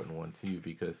important one too,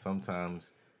 because sometimes,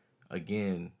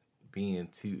 again, being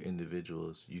two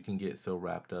individuals, you can get so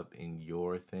wrapped up in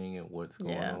your thing and what's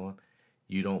going Yeah. on,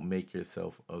 you don't make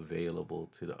yourself available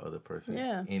to the other person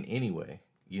Yeah. in any way.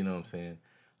 You know what I'm saying?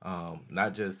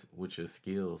 Not just with your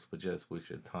skills, but just with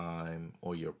your time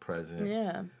or your presence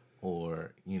Yeah.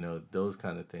 or, those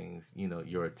kind of things,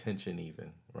 your attention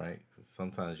even, right?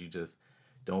 Sometimes you just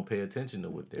don't pay attention to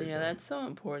what they're Yeah, doing. that's so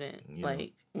important. You know?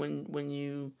 Like when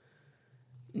you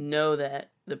know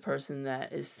that the person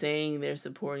that is saying they're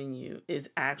supporting you is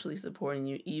actually supporting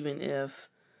you, even if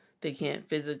they can't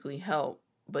physically help,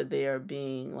 but they are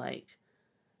being like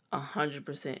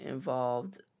 100%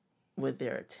 involved with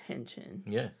their attention.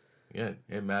 Yeah. Yeah,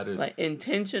 it matters. Like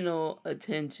intentional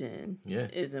attention Yeah,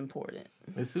 is important.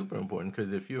 it's super important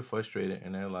because if you're frustrated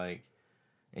and they're like,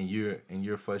 and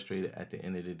you're frustrated at the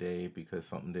end of the day because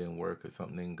something didn't work or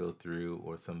something didn't go through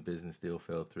or some business deal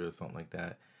fell through or something like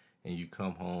that, and you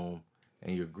come home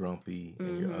and you're grumpy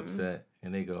and you're upset,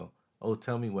 and they go, "Oh,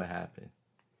 tell me what happened,"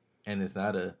 and it's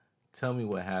not a tell me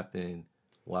what happened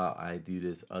while I do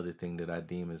this other thing that I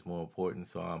deem is more important.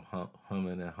 So I'm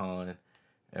humming and hawing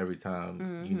every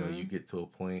time you get to a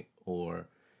point, or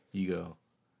you go,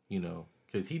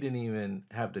 because he didn't even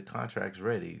have the contracts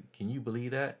ready. Can you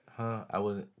believe that? Huh? I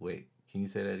wasn't. Wait, can you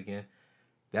say that again?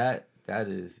 That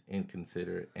is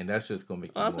inconsiderate, and that's just gonna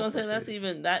make you I was more gonna say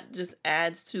frustrated. that just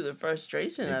adds to the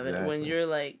frustration of it when Exactly. you're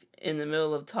like in the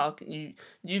middle of talking.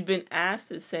 You've been asked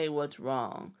to say what's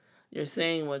wrong. You're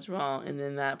saying what's wrong, and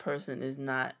then that person is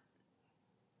not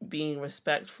being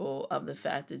respectful of the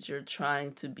fact that you're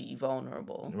trying to be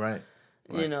vulnerable. Right.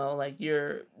 Right. Like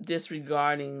you're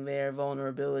disregarding their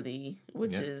vulnerability,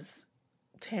 which Yeah. is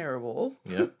terrible.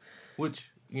 Yep. Which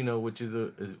is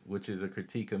a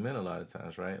critique of men a lot of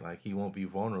times, right? Like he won't be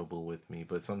vulnerable with me,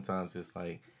 but sometimes it's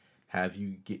like, have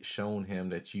you shown him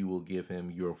that you will give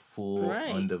him your full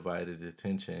Right. undivided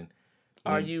attention?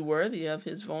 Are you worthy of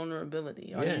his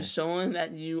vulnerability? Are you showing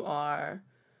that you are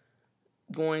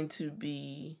going to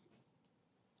be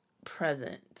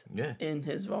present Yeah. in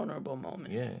his vulnerable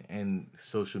moment? Yeah, and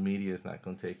social media is not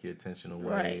going to take your attention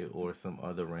away, Right. or some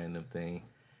other random thing.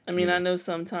 I mean, I know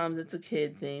sometimes it's a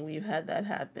kid thing. We've had that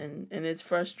happen, and it's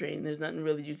frustrating. There's nothing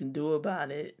really you can do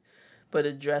about it, but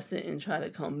address it and try to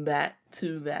come back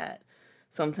to that.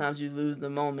 Sometimes you lose the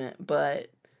moment, but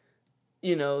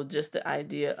just the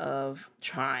idea of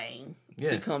trying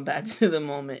to come back to the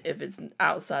moment if it's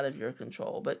outside of your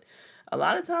control. But a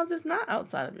lot of times it's not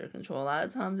outside of your control. A lot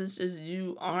of times it's just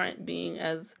you aren't being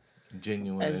as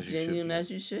genuine as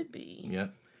you should be.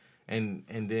 Yep. And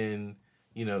then,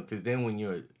 because then when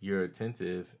you're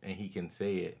attentive and he can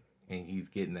say it and he's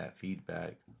getting that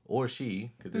feedback, or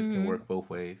she, because this can work both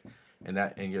ways,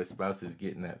 and your spouse is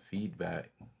getting that feedback,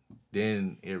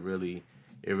 then it really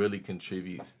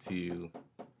contributes to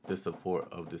the support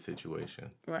of the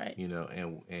situation. Right.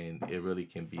 And it really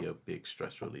can be a big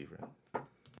stress reliever.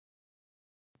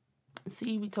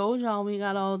 See, we told y'all we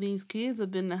got all these kids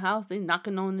up in the house. They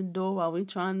knocking on the door while we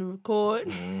trying to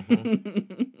record.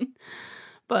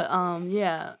 But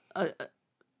yeah,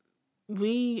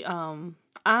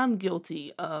 I'm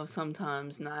guilty of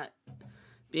sometimes not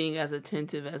being as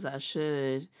attentive as I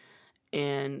should,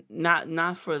 and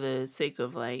not for the sake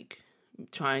of like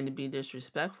trying to be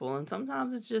disrespectful. And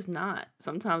sometimes it's just not.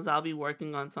 Sometimes I'll be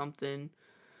working on something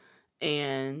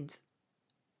and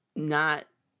not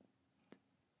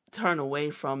turn away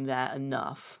from that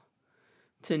enough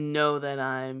to know that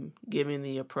I'm giving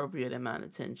the appropriate amount of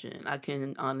attention. I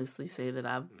can honestly say that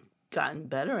I've gotten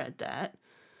better at that,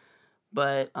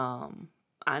 but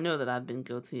I know that I've been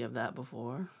guilty of that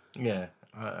before. Yeah,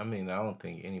 I mean, I don't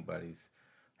think anybody's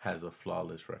has a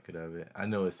flawless record of it. I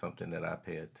know it's something that I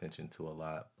pay attention to a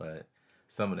lot, but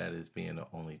some of that is being the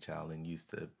only child and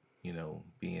used to,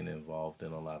 being involved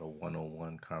in a lot of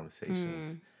one-on-one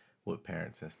conversations with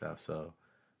parents and stuff. So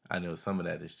I know some of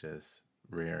that is just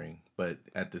rearing, but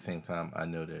at the same time, I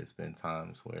know there's been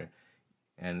times where,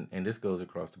 and this goes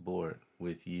across the board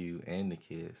with you and the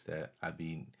kids, that I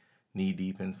be knee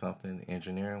deep in something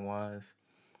engineering wise,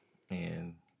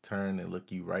 and turn and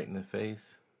look you right in the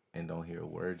face and don't hear a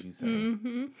word you say.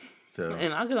 So,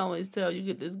 and I can always tell you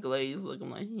get this glazed look. I'm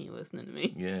like, he ain't listening to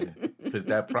me. Yeah, because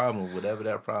that problem, whatever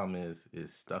that problem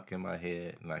is stuck in my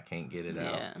head and I can't get it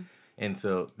out. And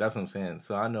so that's what I'm saying.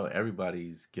 So I know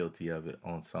everybody's guilty of it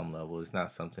on some level. It's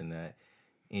not something that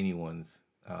anyone's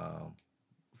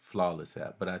flawless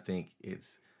at, but I think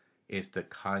it's the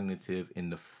cognitive in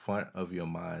the front of your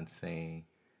mind saying,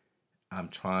 I'm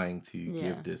trying to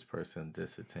give this person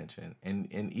this attention.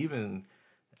 And even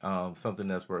something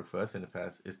that's worked for us in the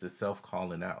past is the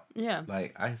self-calling out. Yeah.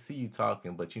 Like, I see you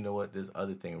talking, but you know what? This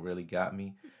other thing really got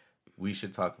me. We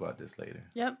should talk about this later.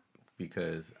 Yep.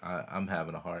 because I'm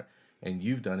having a hard, and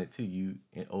you've done it too.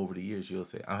 Over the years, you'll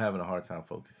say, I'm having a hard time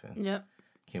focusing. Yep.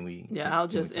 Can we? Yeah, I'll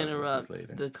can we just talk about this interrupt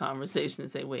later? the conversation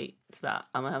and say, wait, stop.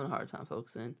 I'm having a hard time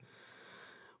focusing.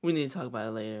 We need to talk about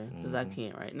it later because I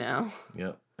can't right now.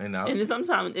 Yep. And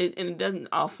sometimes it doesn't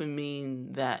often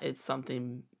mean that it's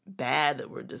something bad that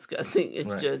we're discussing.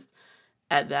 It's Right. just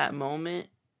at that moment,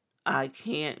 I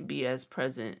can't be as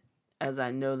present as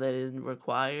I know that is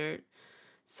required.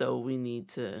 So we need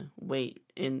to wait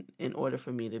in order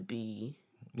for me to be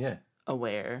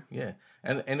aware. Yeah,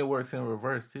 and it works in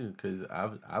reverse too, because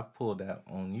I've pulled that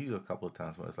on you a couple of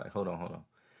times where it's like, hold on,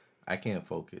 I can't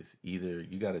focus. Either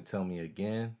you got to tell me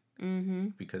again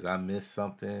because I missed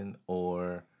something,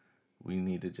 or we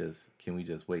need to can we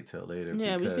just wait till later?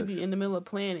 Yeah, because we could be in the middle of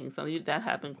planning. So that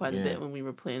happened quite a bit when we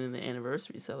were planning the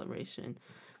anniversary celebration.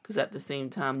 Because at the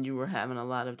same time, you were having a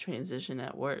lot of transition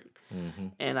at work.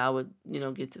 And I would,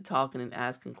 get to talking and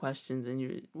asking questions, and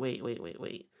you wait.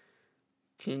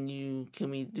 Can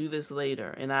we do this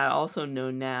later? And I also know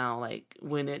now, like,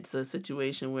 when it's a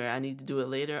situation where I need to do it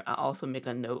later, I also make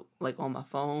a note, like, on my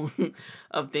phone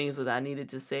of things that I needed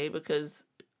to say because,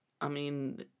 I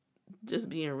mean, just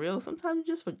being real, sometimes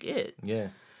you just forget. Yeah.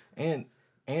 And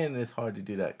it's hard to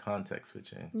do that context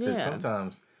switching. Because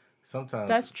sometimes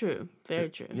that's true. Very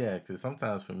true. Yeah, because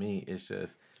sometimes for me, it's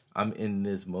just, I'm in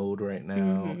this mode right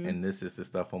now, and this is the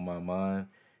stuff on my mind.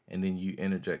 And then you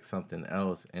interject something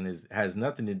else, and it has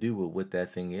nothing to do with what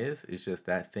that thing is. It's just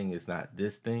that thing is not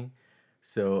this thing.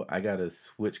 So I got to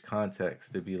switch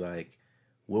context to be like,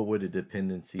 what were the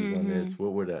dependencies on this?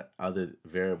 What were the other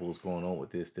variables going on with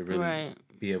this to really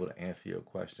be able to answer your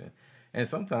question? And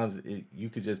sometimes you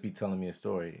could just be telling me a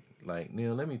story. Like,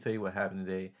 Neil, let me tell you what happened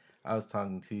today. I was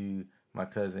talking to my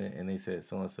cousin, and they said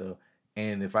so-and-so.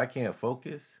 And if I can't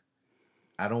focus,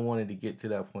 I don't want it to get to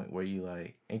that point where you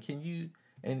like, and can you...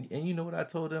 And you know what I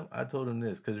told him? I told him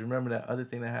this, because remember that other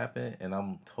thing that happened, and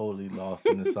I'm totally lost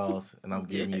in the sauce, and I'm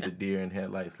giving you the deer in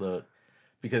headlights look,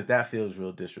 because that feels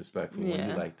real disrespectful when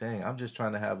you're like, dang, I'm just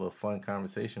trying to have a fun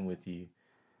conversation with you,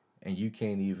 and you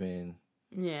can't even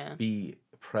be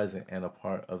present and a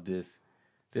part of this.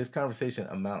 This conversation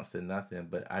amounts to nothing,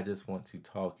 but I just want to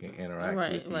talk and interact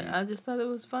with you. Like, I just thought it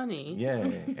was funny. Yeah,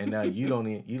 and now you don't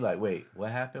even, you like, wait,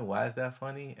 what happened? Why is that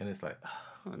funny? And it's like,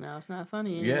 well, now it's not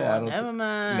funny anymore. Yeah, Never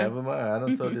mind. Never mind. I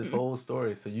don't tell this whole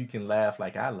story so you can laugh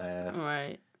like I laugh.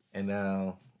 Right. And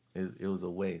now it was a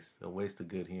waste of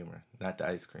good humor, not the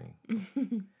ice cream.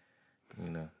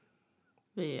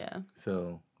 But yeah.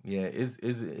 So yeah,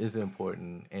 it's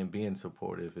important, and being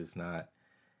supportive is not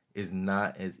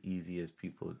as easy as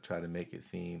people try to make it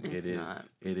seem. It's not.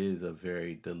 It is a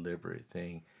very deliberate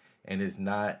thing, and it's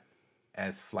not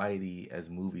as flighty as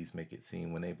movies make it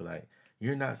seem when they be like,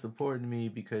 you're not supporting me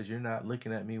because you're not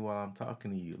looking at me while I'm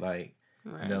talking to you. Like,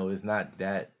 no, it's not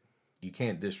that. You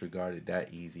can't disregard it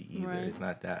that easy either. Right. It's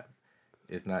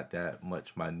not that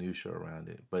much minutia around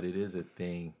it, but it is a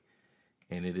thing,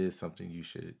 and it is something you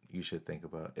should think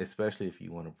about, especially if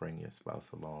you want to bring your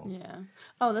spouse along. Yeah.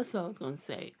 Oh, that's what I was going to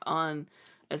say. On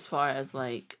as far as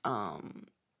like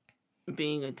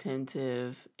being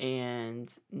attentive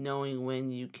and knowing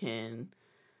when you can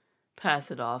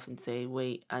pass it off and say,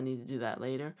 wait, I need to do that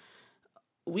later.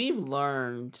 We've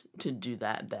learned to do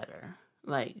that better.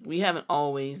 Like, we haven't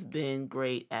always been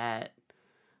great at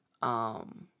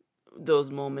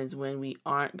those moments when we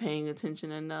aren't paying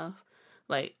attention enough.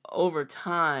 Like, over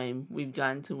time, we've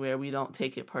gotten to where we don't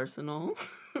take it personal.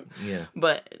 Yeah.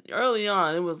 But early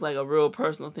on, it was like a real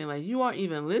personal thing. Like, you aren't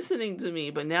even listening to me.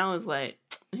 But now it's like,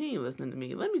 he ain't listening to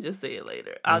me. Let me just say it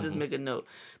later. I'll just make a note.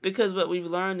 Because what we've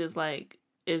learned is, like,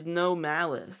 there's no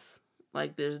malice.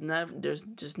 Like, there's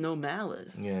just no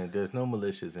malice. Yeah, there's no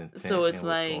malicious intent. So it's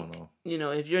like,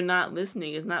 if you're not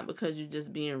listening, it's not because you're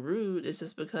just being rude. It's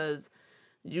just because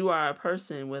you are a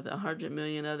person with 100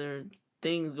 million other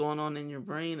things going on in your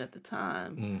brain at the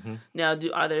time. Now,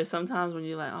 are there some times when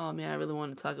you're like, oh man, I really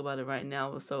want to talk about it right now,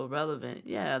 it was so relevant?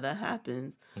 Yeah, that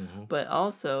happens. But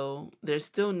also, there's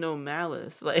still no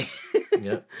malice. Like,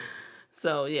 yep.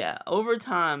 So yeah, over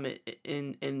time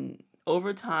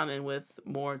and with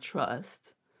more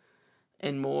trust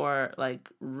and more like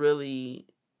really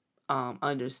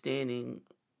understanding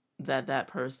that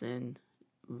person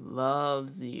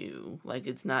loves you. Like,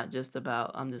 it's not just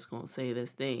about, I'm just going to say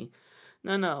this thing.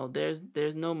 No, there's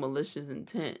no malicious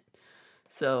intent.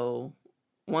 So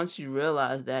once you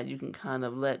realize that, you can kind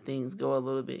of let things go a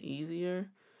little bit easier,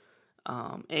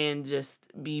 and just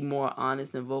be more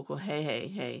honest and vocal.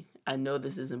 Hey, I know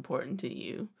this is important to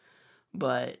you,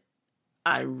 but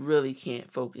I really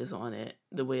can't focus on it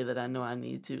the way that I know I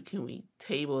need to. Can we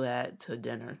table that to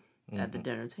dinner? at the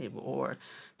dinner table or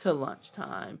to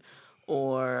lunchtime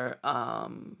or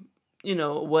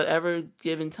whatever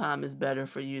given time is better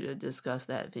for you to discuss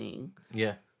that thing.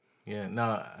 Yeah. Yeah.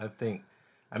 No,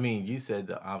 I mean, you said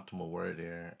the optimal word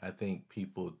there. I think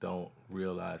people don't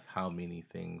realize how many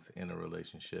things in a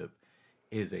relationship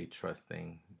is a trust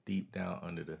thing deep down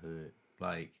under the hood.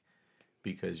 Like,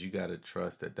 because you got to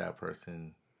trust that that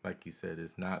person, like you said,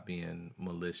 is not being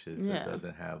malicious or Yeah.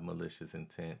 doesn't have malicious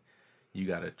intent. You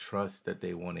got to trust that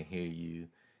they want to hear you.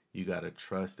 You got to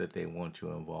trust that they want you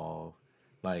involved.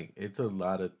 Like, it's a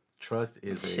lot of trust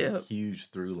is a Yep. huge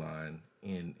through line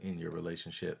in your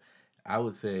relationship. I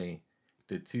would say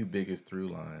the two biggest through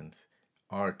lines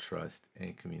are trust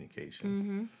and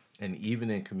communication. And even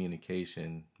in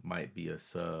communication might be a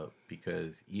sub,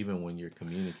 because even when you're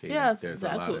communicating, Yeah, that's there's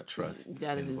a lot of trust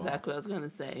that is involved. exactly what I was gonna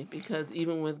say. Because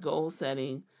even with goal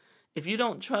setting, if you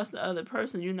don't trust the other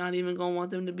person, you're not even gonna want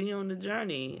them to be on the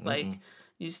journey. Like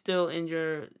you still in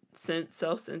your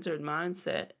self-centered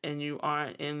mindset, and you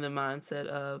aren't in the mindset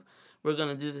of we're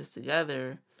gonna do this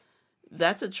together.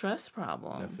 That's a trust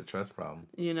problem. That's a trust problem.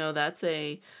 That's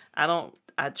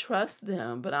I trust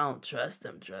them, but I don't trust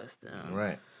them.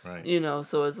 Right, right.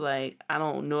 So it's like, I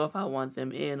don't know if I want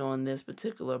them in on this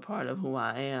particular part of who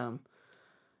I am.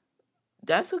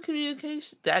 That's a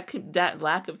communication, that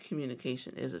lack of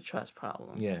communication is a trust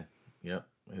problem. Yeah, yep.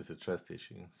 It's a trust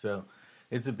issue. So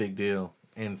it's a big deal.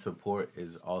 And support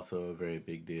is also a very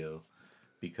big deal,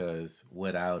 because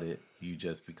without it, you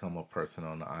just become a person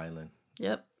on the island.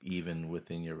 Yep. Even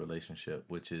within your relationship,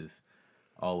 which is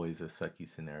always a sucky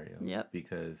scenario. Yep.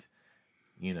 Because,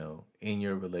 in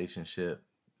your relationship,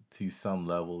 to some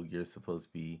level, you're supposed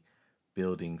to be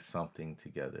building something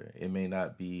together. It may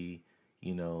not be,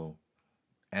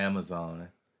 Amazon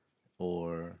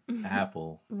or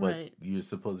Apple, but Right. you're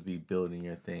supposed to be building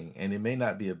your thing. And it may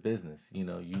not be a business.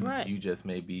 Right. You just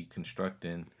may be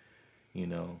constructing,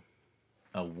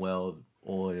 a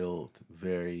well-oiled,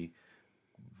 very,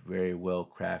 very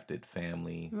well-crafted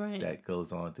family Right. that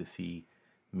goes on to see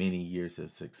many years of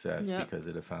success Yep. because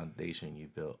of the foundation you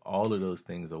built. All of those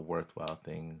things are worthwhile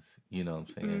things. You know what I'm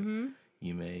saying?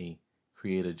 You may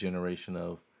create a generation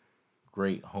of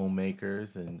great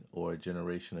homemakers or a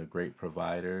generation of great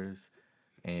providers,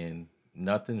 and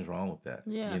nothing's wrong with that.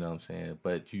 Yeah. You know what I'm saying?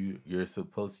 But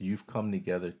you've come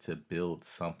together to build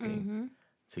something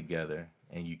together,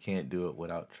 and you can't do it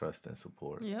without trust and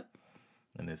support. Yep.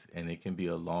 And it can be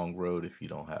a long road if you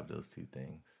don't have those two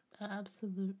things.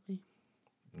 Absolutely.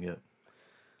 Yep.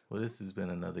 Well, this has been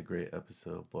another great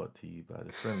episode brought to you by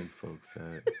the friendly folks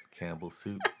at Campbell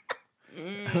Soup.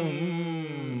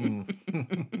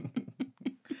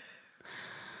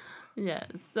 Yeah.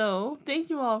 So thank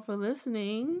you all for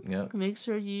listening. Yep. Make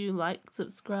sure you like,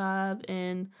 subscribe,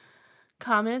 and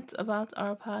comment about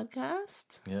our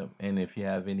podcast. Yep. And if you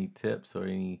have any tips or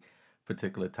any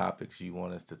particular topics you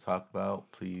want us to talk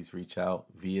about, please reach out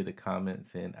via the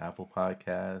comments in Apple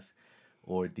Podcasts,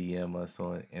 or DM us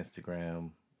on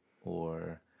Instagram,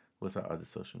 or what's our other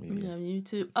social We media? have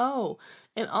YouTube. Oh,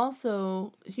 and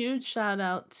also huge shout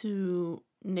out to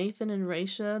Nathan and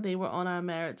Raisha. They were on our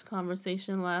marriage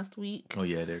conversation last week. Oh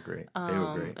yeah, they're great. They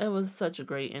were great. It was such a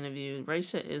great interview.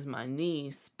 Raisha is my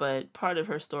niece, but part of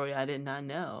her story I did not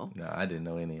know. No, I didn't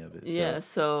know any of it. Yeah,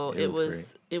 so it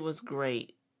was was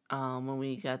great. When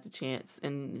we got the chance,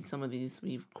 and some of these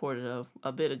we recorded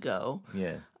a bit ago.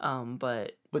 Yeah.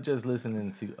 But just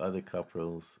listening to other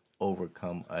couples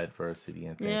overcome adversity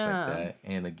and things like that,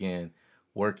 and again,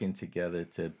 working together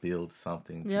to build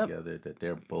something together that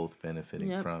they're both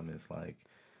benefiting from, is like,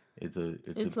 it's a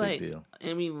big deal.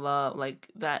 And we love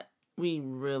that. We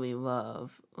really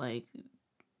love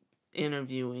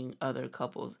interviewing other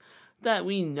couples that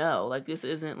we know. Like, this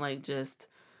isn't like just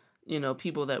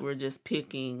people that we're just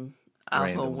picking off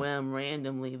a whim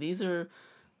randomly. These are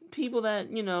people that,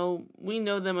 we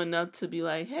know them enough to be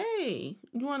like, hey,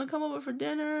 you want to come over for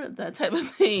dinner? That type of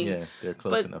thing. Yeah, they're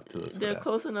close enough to us. They're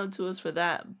close enough to us for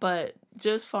that, but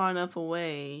just far enough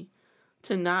away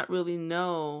to not really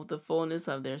know the fullness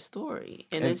of their story.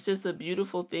 And it's just a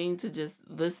beautiful thing to just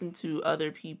listen to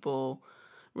other people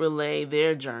relay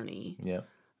their journey. Yeah.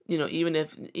 Even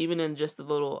in just a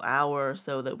little hour or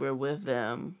so that we're with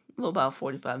them, about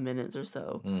 45 minutes or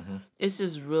so, it's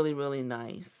just really, really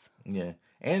nice. Yeah.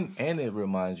 And it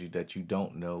reminds you that you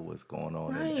don't know what's going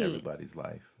on in everybody's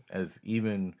life. As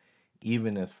even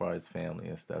as far as family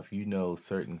and stuff,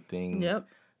 certain things. Yep.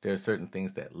 There are certain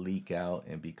things that leak out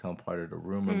and become part of the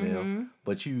rumor mill,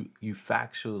 but you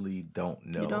factually don't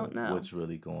know what's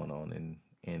really going on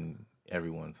in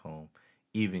everyone's home.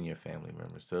 even your family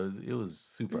members. So it was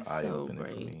super It's eye so opening for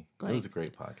great. me. It was a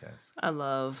great podcast. I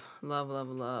love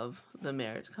the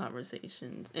marriage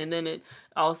conversations. And then it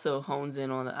also hones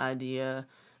in on the idea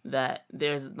that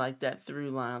there's like that through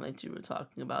line that you were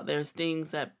talking about. There's things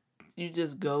that you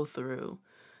just go through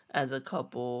as a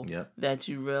couple Yep. that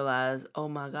you realize, oh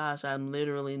my gosh, I'm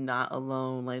literally not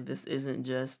alone. Like, this isn't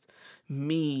just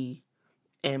me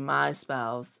and my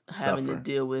spouse having to Suffer.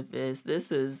 deal with this.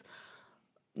 This is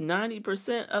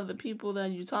 90% of the people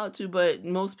that you talk to, but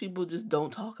most people just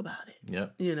don't talk about it.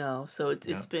 Yep. You know, so it's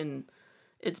Yep. been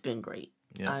great.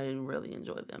 Yep. I really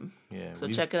enjoy them. Yeah. So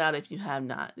check it out if you have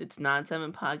not. It's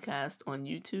 9-7 Podcast on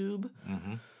YouTube.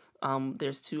 Mm-hmm.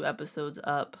 There's 2 episodes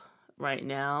up right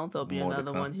now. There'll be More to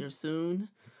another come. one here soon.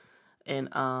 And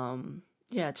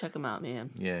yeah, check them out,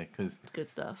 man. Yeah, because It's good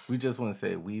stuff. we just want to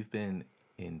say we've been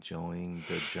enjoying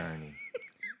the journey.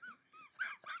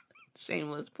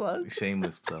 Shameless plug.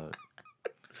 Shameless plug.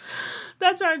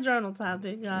 That's our journal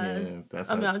topic, guys. Yeah, that's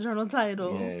our journal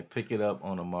title. Yeah, pick it up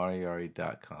on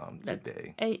amariari.com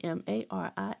today. That's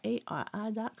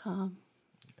AMARIARI.com.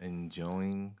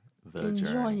 Enjoying the journey.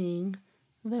 Enjoying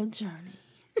the journey.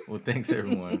 Well, thanks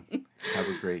everyone. Have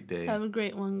a great day. Have a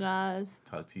great one, guys.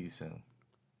 Talk to you soon.